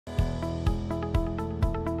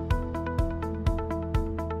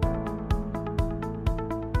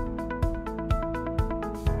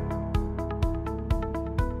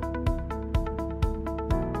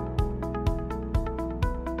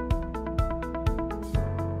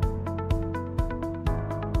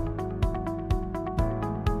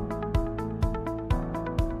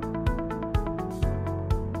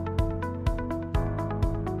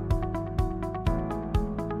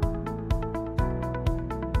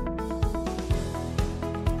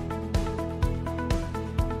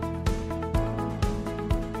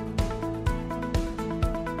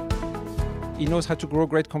he knows how to grow a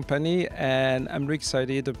great company, and I'm really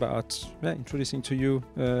excited about introducing to you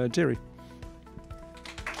Jerry.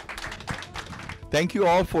 Thank you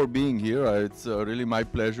all for being here. It's really my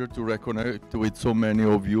pleasure to reconnect with so many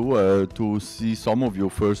of you, to see some of you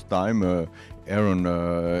first time. Aaron,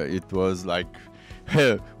 it was like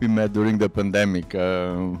we met during the pandemic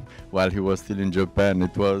while he was still in Japan.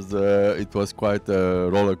 It was quite a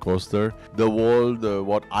roller coaster. The world,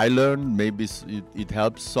 what I learned, maybe it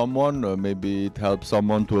helps someone, maybe it helps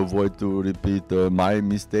someone to avoid to repeat my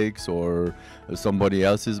mistakes or somebody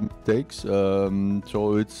else's mistakes.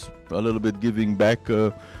 So it's a little bit giving back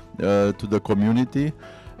to the community.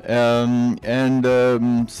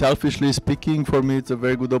 Selfishly speaking, for me it's a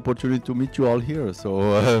very good opportunity to meet you all here.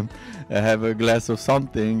 So have a glass of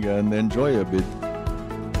something and enjoy a bit.